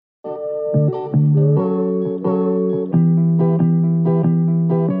Welcome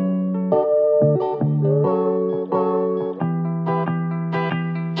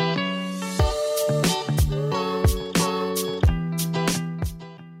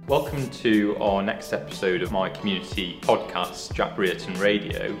to our next episode of my community podcast, Jack Brereton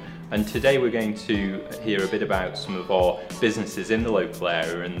Radio, and today we're going to hear a bit about some of our businesses in the local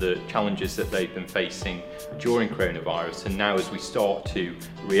area and the challenges that they've been facing during coronavirus, and now as we start to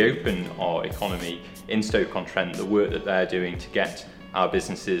reopen our economy in Stoke-on-Trent, the work that they're doing to get our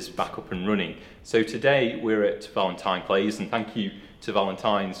businesses back up and running. So today we're at Valentine Clays, and thank you to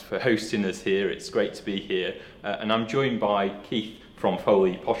Valentine's for hosting us here. It's great to be here, and I'm joined by Keith from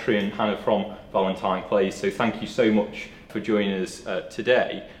Foley Pottery and Hannah from Valentine Clays. So thank you so much for joining us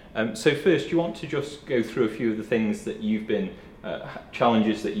today. So first, do you want to just go through a few of the things that you've been,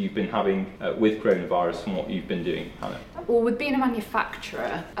 challenges that you've been having with coronavirus and what you've been doing, Hannah? Well, with being a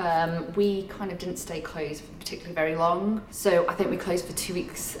manufacturer, we kind of didn't stay closed for particularly very long. So I think we closed for 2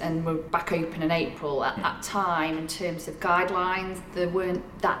 weeks and we're back open in April. At that time, in terms of guidelines, there weren't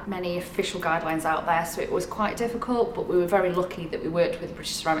that many official guidelines out there, so it was quite difficult, but we were very lucky that we worked with the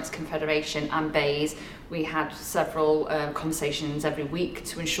British Ceramics Confederation and BEIS. We had several conversations every week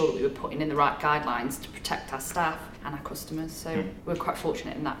to ensure that we were putting in the right guidelines to protect our staff and our customers, so we're quite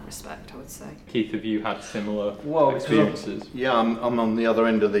fortunate in that respect, I would say. Keith, have you had similar experiences? I'm on the other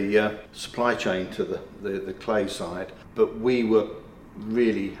end of the supply chain to the clay side, but we were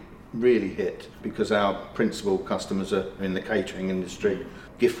really hit because our principal customers are in the catering industry,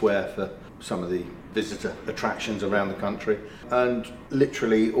 giftware for some of the visitor attractions around the country, and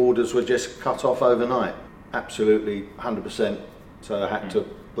literally orders were just cut off overnight, absolutely 100%, so I had to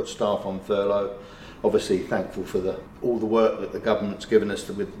put staff on furlough. Obviously thankful for all the work that the government's given us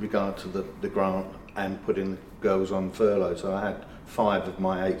with regard to the grant and putting the girls on furlough. So I had 5 of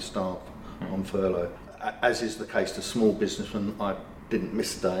my 8 staff on furlough. As is the case to small businessmen, I didn't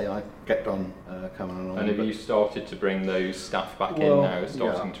miss a day. I kept on coming along. And have you started to bring those staff back in now,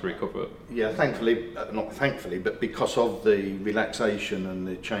 starting to recover? Yeah, thankfully, not thankfully, but because of the relaxation and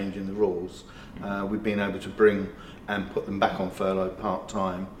the change in the rules, we've been able to bring and put them back on furlough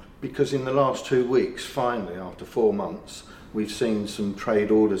part-time. Because in the last 2 weeks, finally, after 4 months, we've seen some trade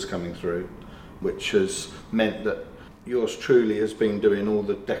orders coming through, which has meant that yours truly has been doing all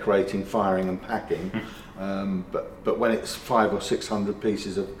the decorating, firing and packing, but when it's 500 or 600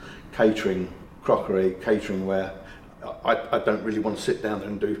 pieces of catering, crockery, catering ware, I don't really want to sit down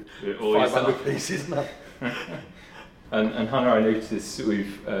and do 500 pieces. No. And Hannah, I noticed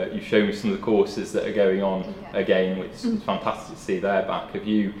you've shown me some of the courses that are going on again, which is fantastic to see they're back. Have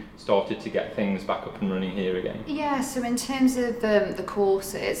you started to get things back up and running here again? Yeah, so in terms of the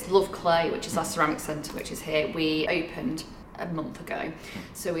courses, Love Clay, which is our ceramics centre, which is here, we opened a month ago.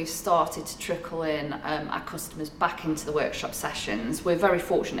 So we've started to trickle in our customers back into the workshop sessions. We're very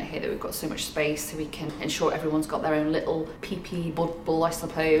fortunate here that we've got so much space so we can ensure everyone's got their own little PPE bubble, I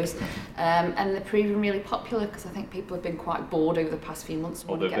suppose. And they're proving really popular because I think people have been quite bored over the past few months.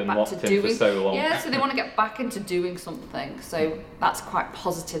 Or they've been locked in for so long. Yeah, so they want to get back into doing something. So that's quite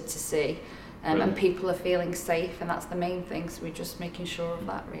positive to see. And people are feeling safe, and that's the main thing, so we're just making sure of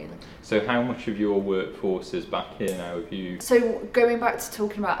that, really. So how much of your workforce is back here now? Have you... So going back to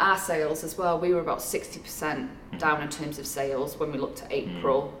talking about our sales as well, we were about 60% down in terms of sales when we looked at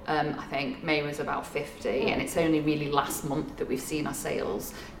April. I think May was about 50, and it's only really last month that we've seen our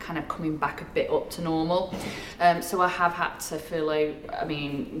sales kind of coming back a bit up to normal. So I have had to furlough,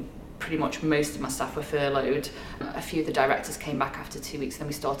 pretty much most of my staff were furloughed. A few of the directors came back after 2 weeks, then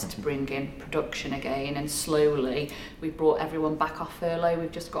we started to bring in production again, and slowly we brought everyone back off furlough.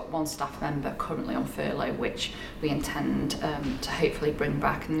 We've just got 1 staff member currently on furlough, which we intend to hopefully bring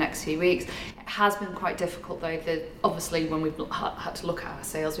back in the next few weeks. It has been quite difficult though, obviously when we've had to look at our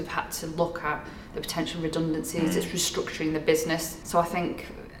sales, we've had to look at the potential redundancies, it's restructuring the business. So I think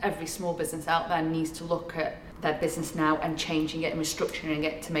every small business out there needs to look at their business now and changing it and restructuring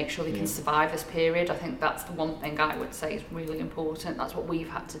it to make sure they can survive this period. I think that's the one thing I would say is really important. That's what we've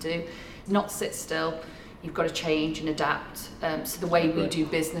had to do. Not sit still. You've got to change and adapt. So the way we do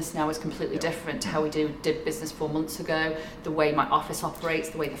business now is completely different to how we did business 4 months ago. The way my office operates,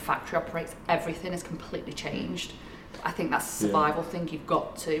 the way the factory operates, everything has completely changed. I think that's a survival thing. You've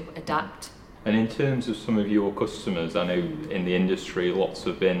got to adapt. And in terms of some of your customers, I know in the industry lots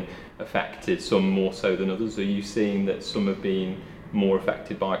have been affected, some more so than others. Are you seeing that some have been more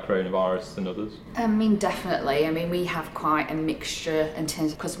affected by coronavirus than others? I mean, definitely. I mean, we have quite a mixture in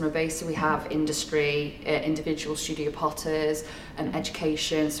terms of customer base. So we have industry, individual studio potters, and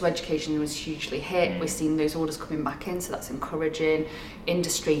education. So education was hugely hit. We're seeing those orders coming back in, so that's encouraging.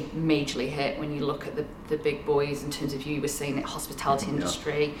 Industry majorly hit when you look at the big boys in terms of, you were saying it, hospitality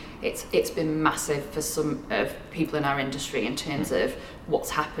industry. It's been massive for some of people in our industry in terms of what's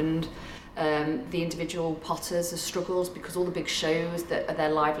happened. The individual potters have struggled because all the big shows that are their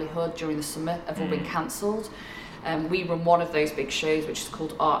livelihood during the summer have all been cancelled. We run one of those big shows, which is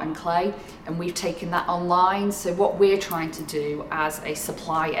called Art and Clay, and we've taken that online. So what we're trying to do as a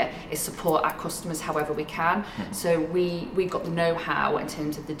supplier is support our customers however we can. So we've got the know-how in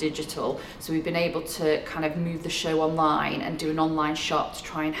terms of the digital. So we've been able to kind of move the show online and do an online shop to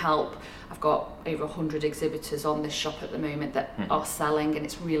try and help. I've got over 100 exhibitors on this shop at the moment that are selling, and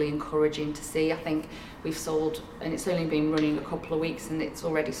it's really encouraging to see. I think we've sold, and it's only been running a couple of weeks, and it's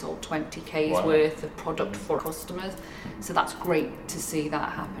already sold 20k's worth of product for customers. So that's great to see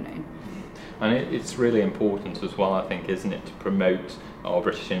that happening. And it's really important as well, I think, isn't it, to promote our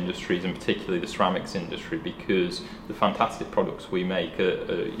British industries, and particularly the ceramics industry, because the fantastic products we make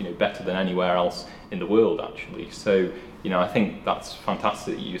are better than anywhere else in the world, actually. So, I think that's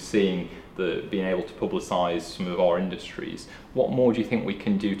fantastic that you're seeing being able to publicise some of our industries. What more do you think we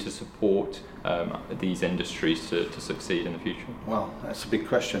can do to support these industries to succeed in the future? Well, that's a big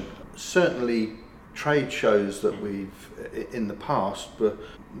question. Certainly trade shows that we've, in the past,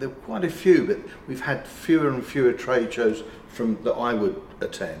 there were quite a few, but we've had fewer and fewer trade shows that I would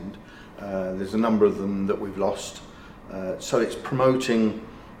attend. There's a number of them that we've lost. So it's promoting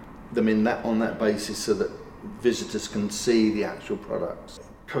them on that basis so that visitors can see the actual products.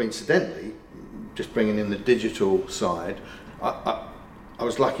 Coincidentally, just bringing in the digital side, I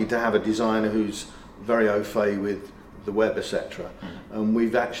was lucky to have a designer who's very au fait with the web, etc. And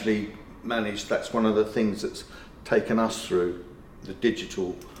we've actually managed, that's one of the things that's taken us through the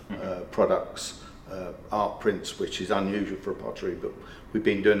digital products, art prints, which is unusual for a pottery, but we've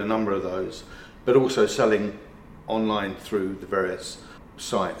been doing a number of those, but also selling online through the various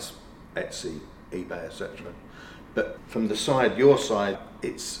sites, Etsy, eBay, etc. But from your side,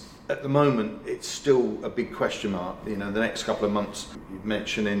 it's at the moment it's still a big question mark. The next couple of months, you've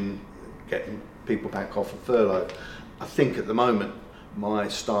mentioned getting people back off of furlough. I think at the moment my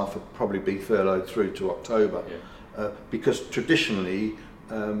staff would probably be furloughed through to October, because traditionally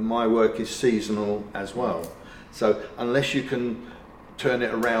my work is seasonal as well. So unless you can turn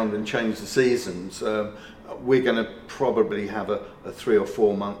it around and change the seasons, we're going to probably have a 3 or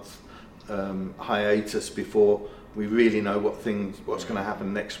 4 month hiatus before we really know what's going to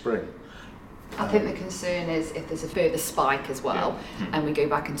happen next spring. I think the concern is if there's a further spike as well, and we go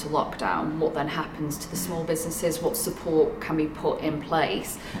back into lockdown, what then happens to the small businesses? What support can be put in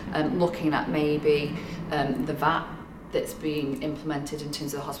place? Looking at maybe the VAT that's being implemented in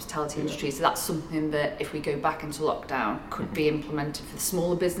terms of the hospitality industry. So that's something that if we go back into lockdown could be implemented for the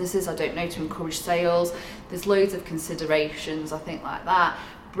smaller businesses, I don't know, to encourage sales. There's loads of considerations, I think, like that.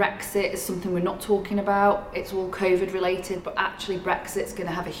 Brexit is something we're not talking about. It's all COVID related, but actually Brexit's going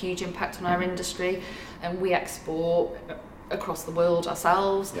to have a huge impact on our industry, and we export across the world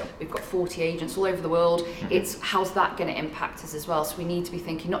ourselves. We've got 40 agents all over the world. It's how's that going to impact us as well? So we need to be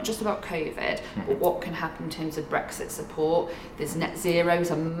thinking not just about COVID, but what can happen in terms of Brexit support. There's net zero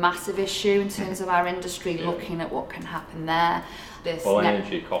is a massive issue in terms of our industry, looking at what can happen there.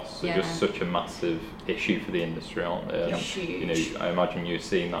 Energy costs are just such a massive issue for the industry, aren't they? Huge. I imagine you're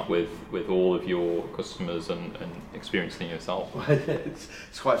seeing that with all of your customers and experiencing it yourself.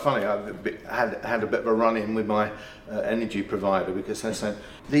 It's quite funny. I had a bit of a run-in with my energy provider because they said,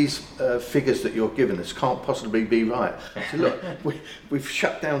 these figures that you're giving us can't possibly be right. I said, look, we've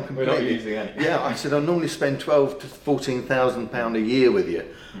shut down completely. We're not using any. Yeah, I said, I normally spend £12,000 to £14,000 a year with you,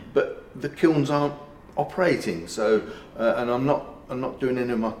 but the kilns aren't operating, so and I'm not doing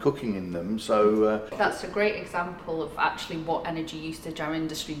any of my cooking in them, so that's a great example of actually what energy usage our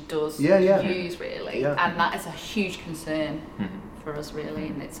industry does use, really, and that is a huge concern for us, really,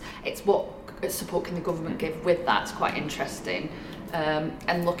 and it's what support can the government give with that. It's quite interesting,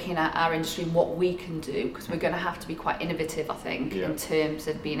 and looking at our industry and what we can do, because we're going to have to be quite innovative, I think, in terms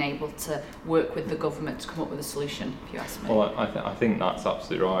of being able to work with the government to come up with a solution, if you ask me. Well, I think that's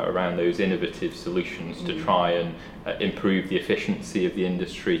absolutely right, around those innovative solutions to try and improve the efficiency of the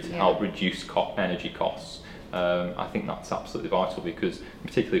industry to help reduce energy costs. I think that's absolutely vital, because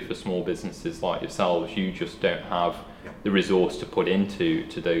particularly for small businesses like yourselves, you just don't have the resource to put into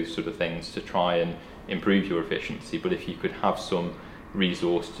those sort of things to try and improve your efficiency. But if you could have some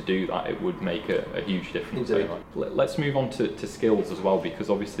resource to do that, it would make a huge difference. Indeed. Let's move on to skills as well, because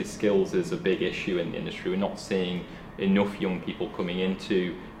obviously skills is a big issue in the industry. We're not seeing enough young people coming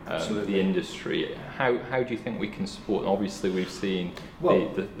into the industry. How do you think we can support? And obviously we've seen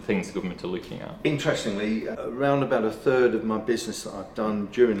the things the government are looking at. Interestingly, around about a third of my business that I've done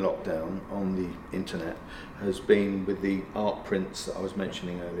during lockdown on the internet has been with the art prints that I was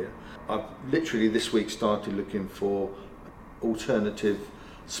mentioning earlier. I've literally this week started looking for alternative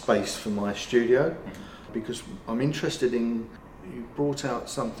space for my studio, because I'm interested in, you brought out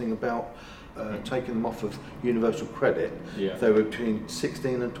something about taking them off of universal credit. Yeah. They were between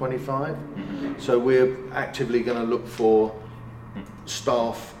 16 and 25. So we're actively going to look for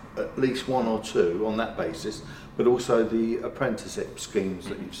staff, at least one or two on that basis, but also the apprenticeship schemes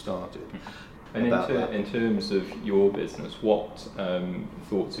that you've started. And in terms of your business, what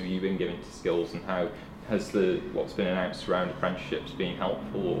thoughts have you been given to skills, and how has what's been announced around apprenticeships been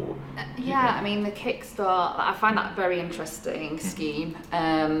helpful? Or I mean, the Kickstart, I find that a very interesting scheme,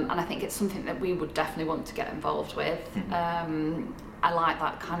 and I think it's something that we would definitely want to get involved with. I like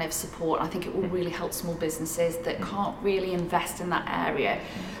that kind of support. I think it will really help small businesses that can't really invest in that area.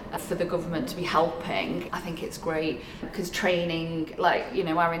 For the government to be helping, I think it's great, because training,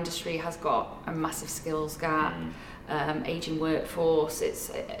 our industry has got a massive skills gap. Ageing workforce, it's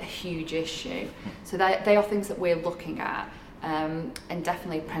a huge issue. So they are things that we're looking at, and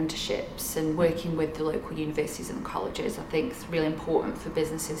definitely apprenticeships and working with the local universities and colleges, I think is really important for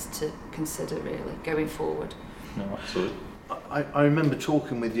businesses to consider really going forward. No, absolutely. I remember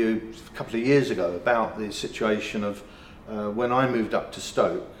talking with you a couple of years ago about the situation of when I moved up to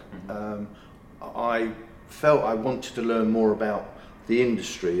Stoke. I felt I wanted to learn more about the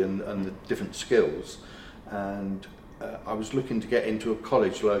industry and the different skills, and I was looking to get into a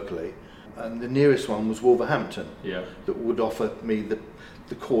college locally, and the nearest one was Wolverhampton, that would offer me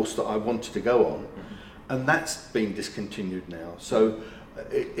the course that I wanted to go on, and that's been discontinued now. So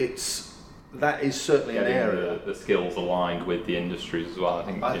that is certainly an area. The skills aligned with the industries as well.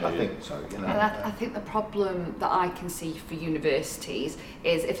 I think so. And I think the problem that I can see for universities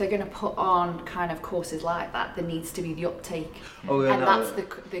is if they're going to put on kind of courses like that, there needs to be the uptake, that's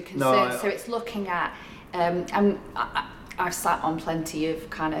the concern. So it's looking at, and I've sat on plenty of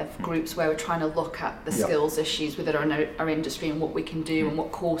kind of groups where we're trying to look at the skills issues within our industry and what we can do and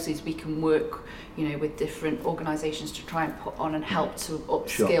what courses we can work, with different organisations to try and put on and help to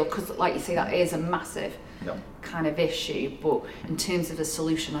upskill, because like you say, that is a massive kind of issue, but in terms of a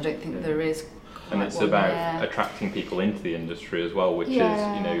solution, I don't think there is. And it's about attracting people into the industry as well, which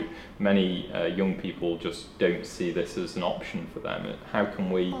is, many young people just don't see this as an option for them. How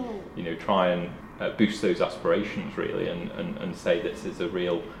can we, try and boost those aspirations really, and say this is a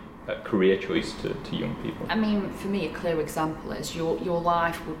real career choice to young people? I mean, for me, a clear example is your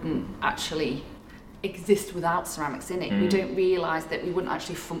life wouldn't actually exist without ceramics in it. We don't realise that we wouldn't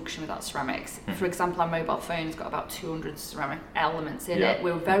actually function without ceramics. For example, our mobile phone's got about 200 ceramic elements in it.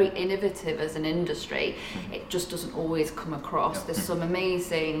 We're very innovative as an industry. It just doesn't always come across. There's some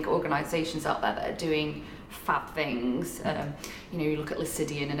amazing organisations out there that are doing fab things. You look at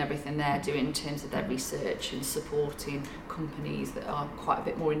Lycidian and everything they're doing in terms of their research and supporting companies that are quite a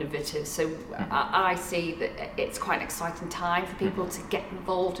bit more innovative. So I see that it's quite an exciting time for people to get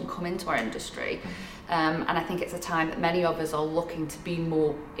involved and come into our industry. And I think it's a time that many of us are looking to be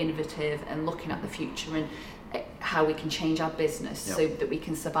more innovative and looking at the future and how we can change our business so that we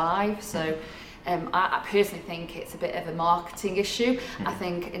can survive. So I personally think it's a bit of a marketing issue. I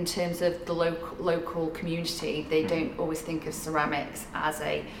think in terms of the local community, they don't always think of ceramics as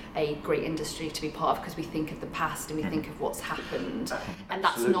a great industry to be part of, because we think of the past and we think of what's happened, and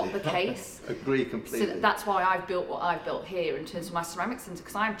that's not the case. Agree completely. So that's why I've built what I've built here in terms of my ceramics centre,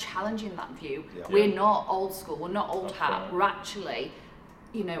 because I'm challenging that view. We're not old school, we're not old hat, we're actually,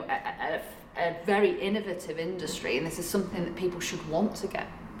 a very innovative industry, and this is something that people should want to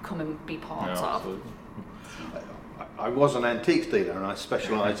come and be part of. Absolutely. I was an antiques dealer and I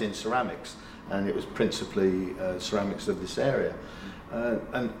specialised in ceramics, and it was principally ceramics of this area.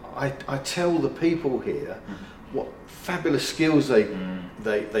 And I tell the people here what fabulous skills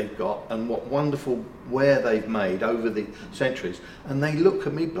they've got and what wonderful ware they've made over the centuries, and they look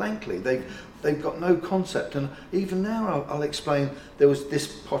at me blankly. They've got no concept, and even now I'll explain there was this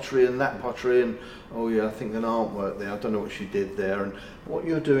pottery and that pottery, and I think an artwork there, I don't know what she did there, and what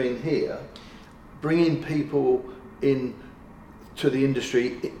you're doing here, bringing people in to the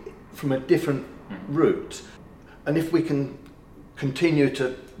industry from a different route. And if we can continue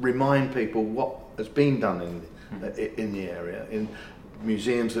to remind people what has been done in the area, in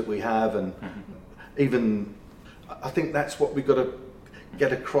museums that we have, and even I think that's what we've got to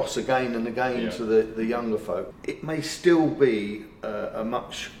get across again and again to the younger folk. It may still be a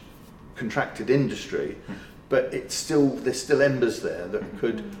much contracted industry, but there's still embers there that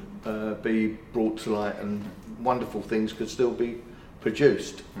could be brought to light, and wonderful things could still be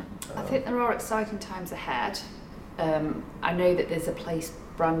produced. I think there are exciting times ahead. I know that there's a place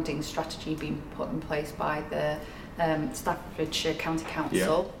branding strategy being put in place by the Staffordshire County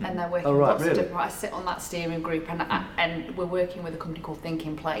Council, and they're working with lots of different. I sit on that steering group, and we're working with a company called Think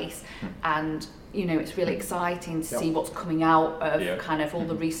in Place, and it's really exciting to see what's coming out of kind of all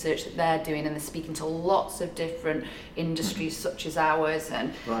the research that they're doing, and they're speaking to lots of different industries such as ours,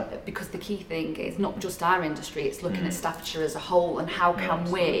 and because the key thing is not just our industry, it's looking at Staffordshire as a whole, and how can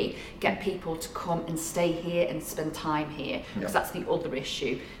we get people to come and stay here and spend time here, because that's the other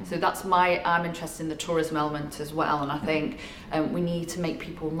issue. So that's I'm interested in the tourism element as well, and I think we need to make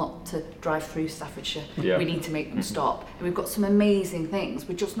people not to drive through Staffordshire. We need to make them stop, and we've got some amazing things,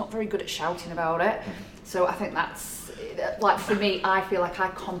 we're just not very good at shouting about it. So I think that's, like, for me, I feel like I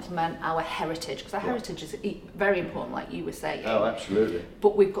complement our heritage, because our heritage is very important, like you were saying. Oh, absolutely.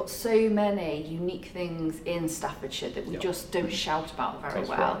 But we've got so many unique things in Staffordshire that we just don't shout about very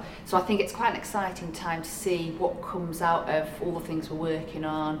well. Right. So I think it's quite an exciting time to see what comes out of all the things we're working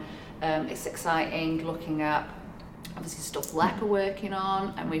on. It's exciting looking at obviously stuff LEP are working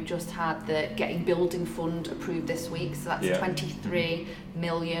on, and we've just had the Getting Building Fund approved this week, so that's 23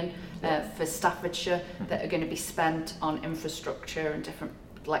 million for Staffordshire that are going to be spent on infrastructure and different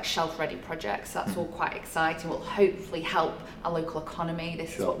like shelf-ready projects. That's all quite exciting. Will hopefully help our local economy.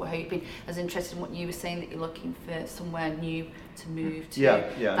 This is what we're hoping. I was interested in what you were saying, that you're looking for somewhere new to move to.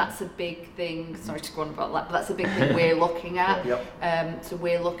 That's a big thing. Sorry to go on about that, but that's a big thing we're looking at. So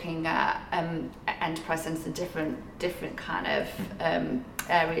we're looking at enterprise centres and different kind of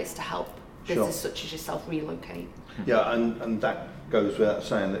areas to help businesses such as yourself relocate. And that goes without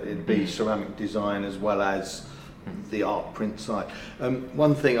saying that it'd be ceramic design as well as the art print side.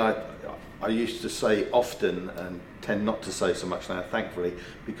 One thing I used to say often, and tend not to say so much now, thankfully,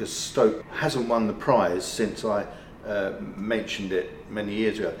 because Stoke hasn't won the prize since I mentioned it many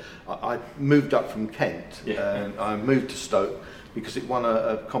years ago. I moved up from Kent, and I moved to Stoke because it won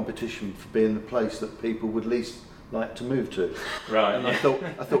a competition for being the place that people would least like to move to. Right. And I thought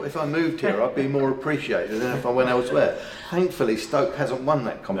if I moved here, I'd be more appreciated than if I went elsewhere. Thankfully, Stoke hasn't won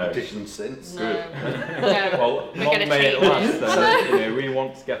that competition since. Good. Well, long may it last. Then, we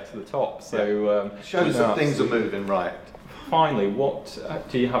want to get to the top. So shows that things are moving right. Finally, what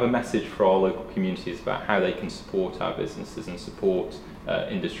do you have a message for our local communities about how they can support our businesses and support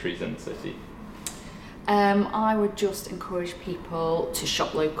industries in the city? I would just encourage people to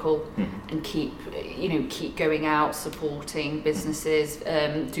shop local and keep going out, supporting businesses,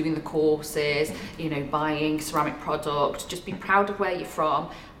 doing the courses, buying ceramic product. Just be proud of where you're from,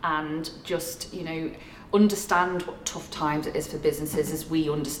 and just understand what tough times it is for businesses, as we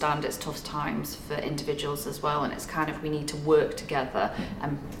understand it's tough times for individuals as well. And it's kind of, we need to work together,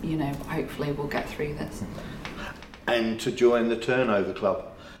 and hopefully we'll get through this. And to join the Turnover Club.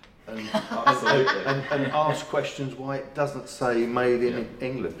 And ask questions why it doesn't say made in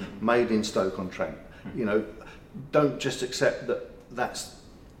England, made in Stoke-on-Trent. Don't just accept that that's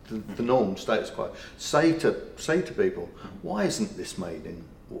the norm, status quo. Say to people, why isn't this made in?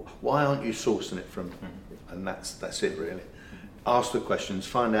 Why aren't you sourcing it from? And that's it really. Ask the questions,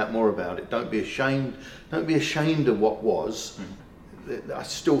 find out more about it. Don't be ashamed. Don't be ashamed of what was. I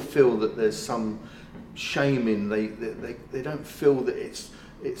still feel that there's some shame in they don't feel that it's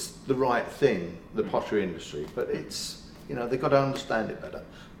the right thing, the pottery industry, but it's, they've got to understand it better.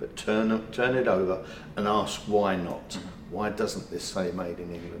 But turn it over and ask why not. Why doesn't this say made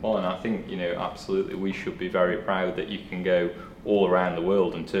in England? Well, and I think, absolutely we should be very proud that you can go all around the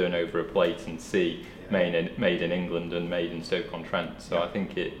world and turn over a plate and see made in England and made in Stoke-on-Trent. So I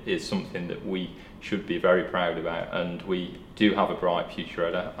think it is something that we should be very proud about, and we do have a bright future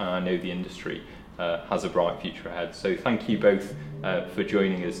ahead, and I know the industry has a bright future ahead. So thank you both for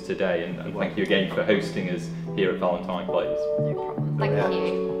joining us today, and thank you again for hosting us here at Valentine Place. No problem. Thank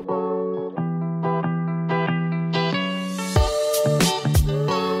you.